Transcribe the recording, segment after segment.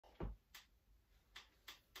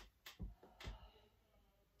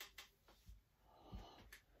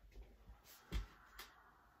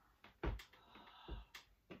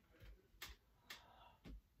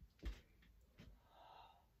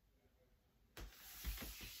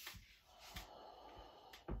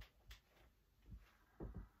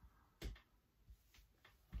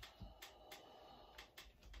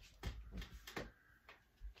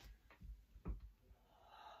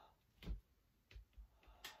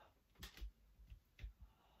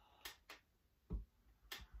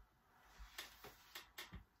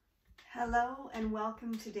Hello and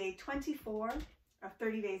welcome to day 24 of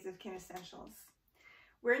 30 Days of KineScentials.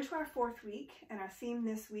 We're into our fourth week and our theme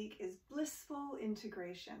this week is blissful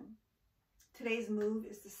integration. Today's move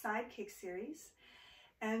is the side kick series,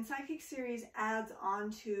 and side kick series adds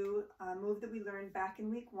on to a move that we learned back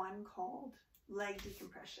in week 1 called leg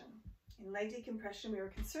decompression. In leg decompression, we were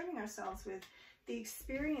concerning ourselves with the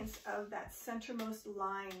experience of that centermost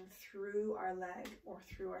line through our leg or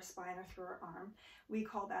through our spine or through our arm. We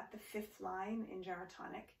call that the fifth line in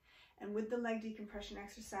gyrotonic. And with the leg decompression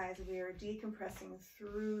exercise, we are decompressing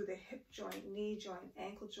through the hip joint, knee joint,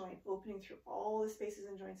 ankle joint, opening through all the spaces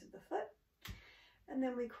and joints of the foot. And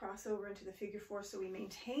then we cross over into the figure four, so we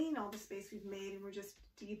maintain all the space we've made, and we're just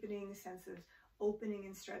deepening the sense of opening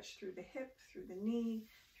and stretch through the hip, through the knee,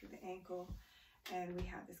 through the ankle. And we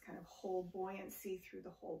have this kind of whole buoyancy through the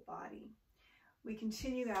whole body. We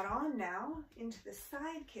continue that on now into the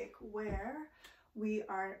side kick, where we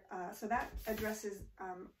are, so that addresses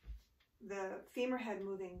the femur head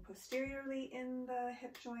moving posteriorly in the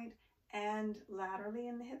hip joint and laterally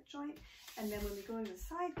in the hip joint. And then when we go into the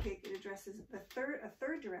side kick, it addresses a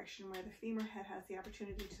third direction where the femur head has the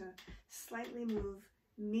opportunity to slightly move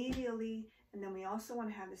medially. And then we also want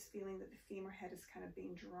to have this feeling that the femur head is kind of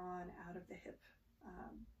being drawn out of the hip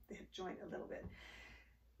joint a little bit.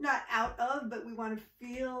 Not out of, but we want to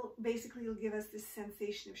feel, basically it'll give us this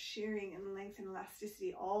sensation of shearing and length and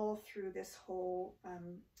elasticity all through this whole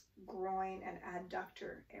groin and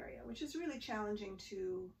adductor area, which is really challenging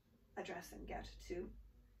to address and get to.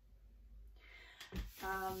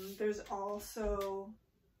 There's also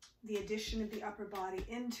the addition of the upper body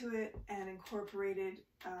into it and incorporated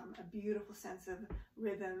a beautiful sense of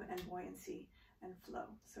rhythm and buoyancy and flow.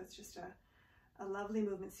 So it's just a lovely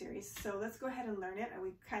movement series. So let's go ahead and learn it. And we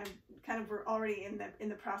kind of were already in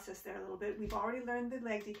the process there a little bit. We've already learned the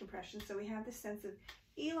leg decompression. So we have this sense of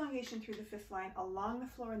elongation through the fifth line along the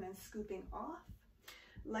floor and then scooping off.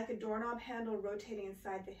 Like a doorknob handle rotating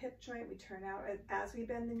inside the hip joint, we turn out as we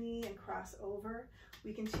bend the knee and cross over.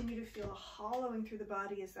 We continue to feel a hollowing through the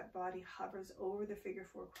body as that body hovers over the figure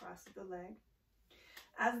four cross of the leg.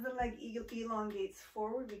 As the leg elongates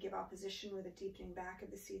forward, we give opposition with a deepening back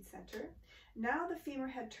of the seed center. Now the femur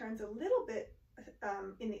head turns a little bit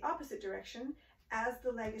in the opposite direction as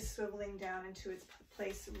the leg is swiveling down into its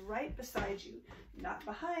place right beside you. Not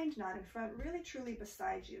behind, not in front, really truly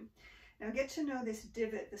beside you. Now get to know this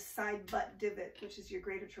divot, the side butt divot, which is your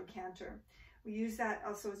greater trochanter. We use that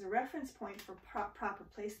also as a reference point for proper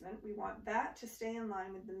placement. We want that to stay in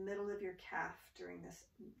line with the middle of your calf during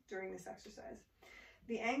this exercise.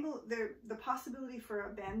 The angle, the possibility for a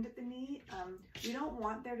bend at the knee, we don't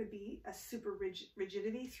want there to be a super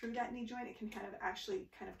rigidity through that knee joint. It can actually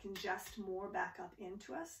congest more back up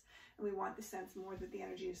into us. And we want the sense more that the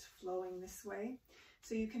energy is flowing this way.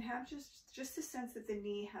 So you can have just a sense that the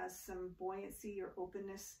knee has some buoyancy or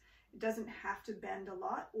openness. It doesn't have to bend a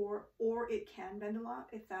lot, or it can bend a lot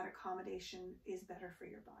if that accommodation is better for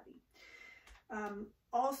your body.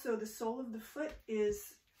 Also, the sole of the foot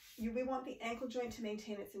is, we want the ankle joint to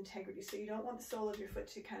maintain its integrity. So you don't want the sole of your foot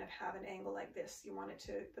to kind of have an angle like this. You want it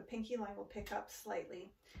to, the pinky line will pick up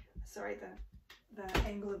slightly. Sorry, the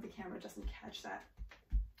angle of the camera doesn't catch that.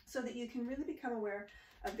 So that you can really become aware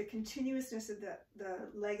of the continuousness of the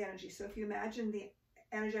leg energy. So if you imagine the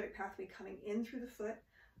energetic pathway coming in through the foot,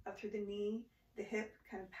 up through the knee, the hip,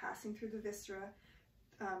 kind of passing through the viscera,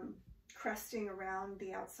 cresting around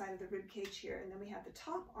the outside of the rib cage here, and then we have the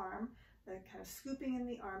top arm, the kind of scooping in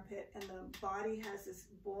the armpit, and the body has this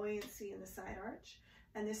buoyancy in the side arch,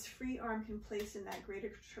 and this free arm can place in that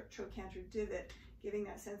greater trochanter divot, giving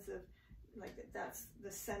that sense of like that's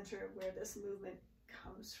the center where this movement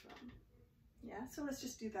comes from. Yeah, so let's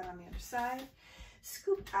just do that on the other side.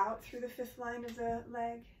 Scoop out through the fifth line of the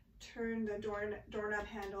leg, turn the doorknob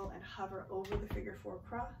handle and hover over the figure four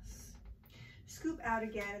cross. Scoop out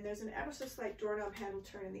again, and there's an ever so slight doorknob handle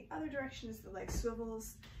turn in the other direction as the leg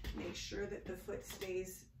swivels. Make sure that the foot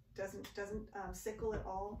stays, doesn't sickle at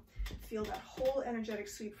all. Feel that whole energetic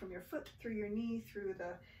sweep from your foot through your knee, through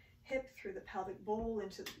the hip, through the pelvic bowl,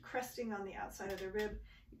 into the cresting on the outside of the rib.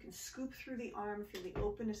 You can scoop through the arm, feel the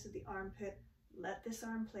openness of the armpit, let this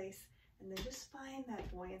arm place, and then just find that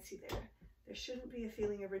buoyancy there. There shouldn't be a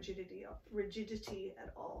feeling of rigidity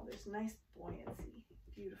at all. There's nice buoyancy.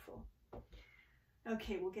 Beautiful.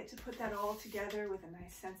 Okay, we'll get to put that all together with a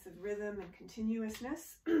nice sense of rhythm and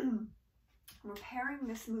continuousness. We're pairing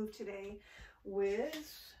this move today with,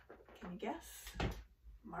 can you guess?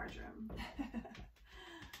 Marjoram.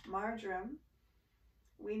 Marjoram,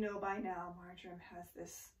 we know by now, Marjoram has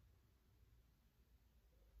this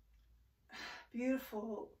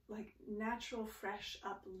beautiful, like natural, fresh,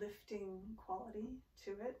 uplifting quality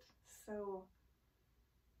to it. So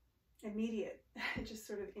immediate. It just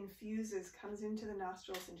sort of infuses, comes into the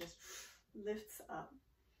nostrils and just lifts up.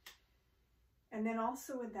 And then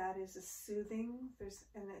also with that is a soothing,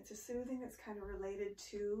 and it's a soothing that's kind of related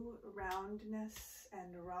to roundness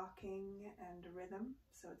and rocking and rhythm.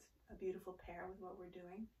 So it's a beautiful pair with what we're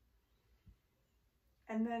doing.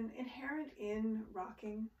 And then inherent in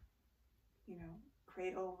rocking, you know,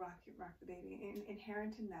 cradle, rock the baby,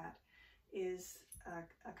 inherent in that is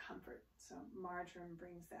a comfort. So Marjoram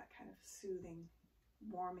brings that kind of soothing,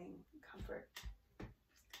 warming comfort.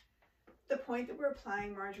 The point that we're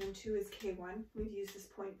applying marjoram to is K1. We've used this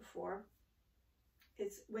point before.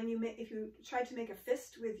 It's when you make, if you try to make a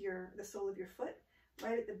fist with the sole of your foot,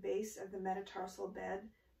 right at the base of the metatarsal bed,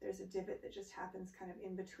 there's a divot that just happens kind of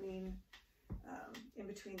in between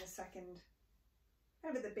the second,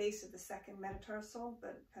 kind of at the base of the second metatarsal,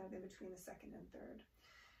 but kind of in between the second and third.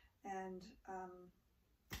 And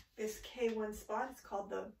this K1 spot, it's called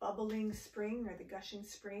the bubbling spring or the gushing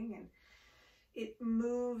spring, and it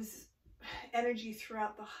moves energy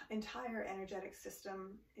throughout the entire energetic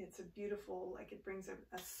system. It's a beautiful, like it brings a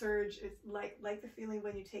surge. It's like the feeling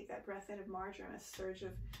when you take that breath in of marjoram, a surge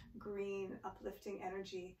of green, uplifting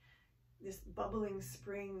energy, this bubbling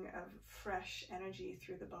spring of fresh energy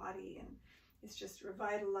through the body, and it's just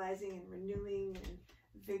revitalizing and renewing and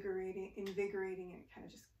invigorating, and it kind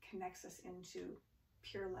of just connects us into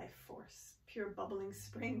pure life force, pure bubbling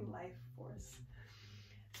spring life force.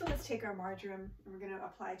 So let's take our marjoram and we're going to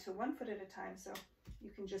apply to 1 foot at a time. So you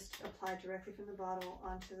can just apply directly from the bottle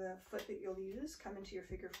onto the foot that you'll use, come into your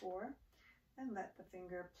figure 4, and let the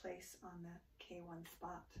finger place on that K1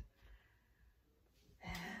 spot.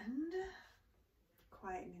 And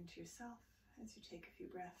quieten into yourself as you take a few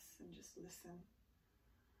breaths and just listen.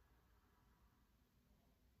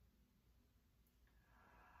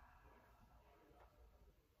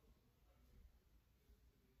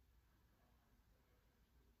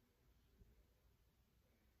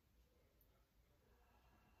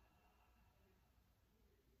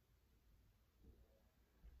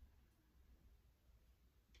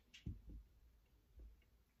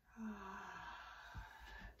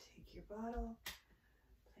 Take your bottle,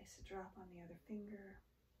 place a drop on the other finger,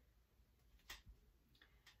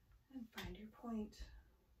 and find your point.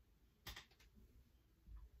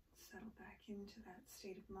 Settle back into that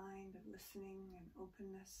state of mind of listening and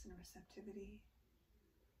openness and receptivity.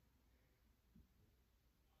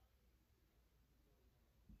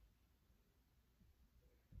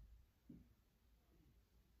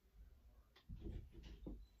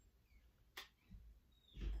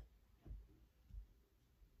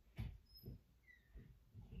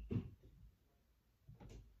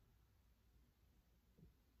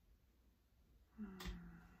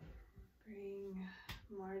 Bring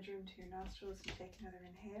marjoram to your nostrils and take another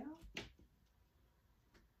inhale.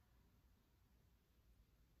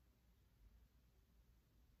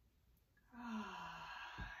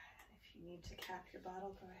 And if you need to cap your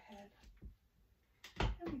bottle, go ahead.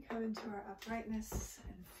 And we come into our uprightness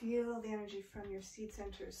and feel the energy from your seed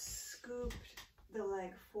center. Scoop the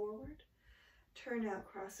leg forward. Turn out,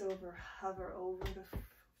 cross over, hover over the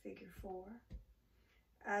figure 4.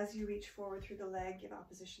 As you reach forward through the leg, give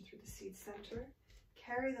opposition through the seed center.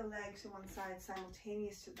 Carry the leg to one side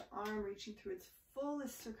simultaneous to the arm, reaching through its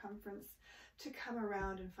fullest circumference to come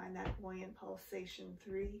around and find that buoyant pulsation.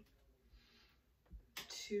 3,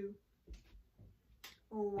 2,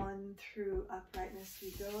 1. Through uprightness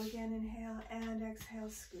we go again. Inhale and exhale,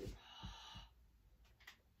 scoop.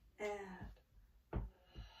 And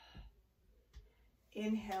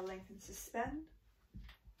inhale, lengthen, suspend.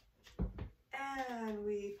 And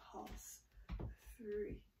we pulse.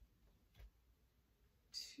 3,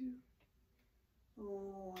 2,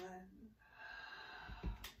 1.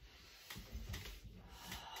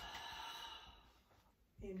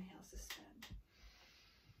 Inhale, suspend.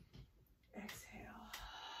 Exhale.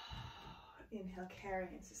 Inhale, carry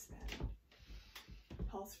and suspend.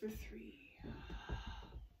 Pulse for 3.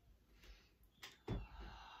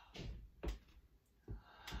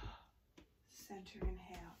 Center,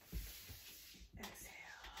 inhale.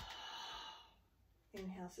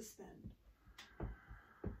 Inhale, suspend.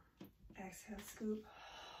 Exhale, scoop.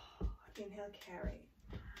 Inhale, carry.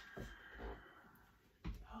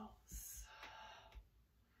 Pulse.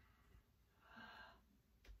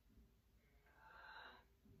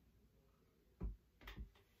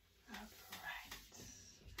 Upright.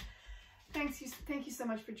 Thank you so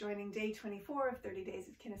much for joining day 24 of 30 Days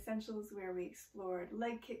of KineScentials, where we explored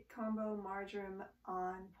leg kick combo, marjoram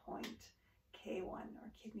on point, K1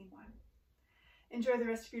 or kidney 1. Enjoy the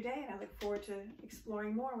rest of your day, and I look forward to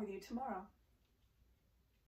exploring more with you tomorrow.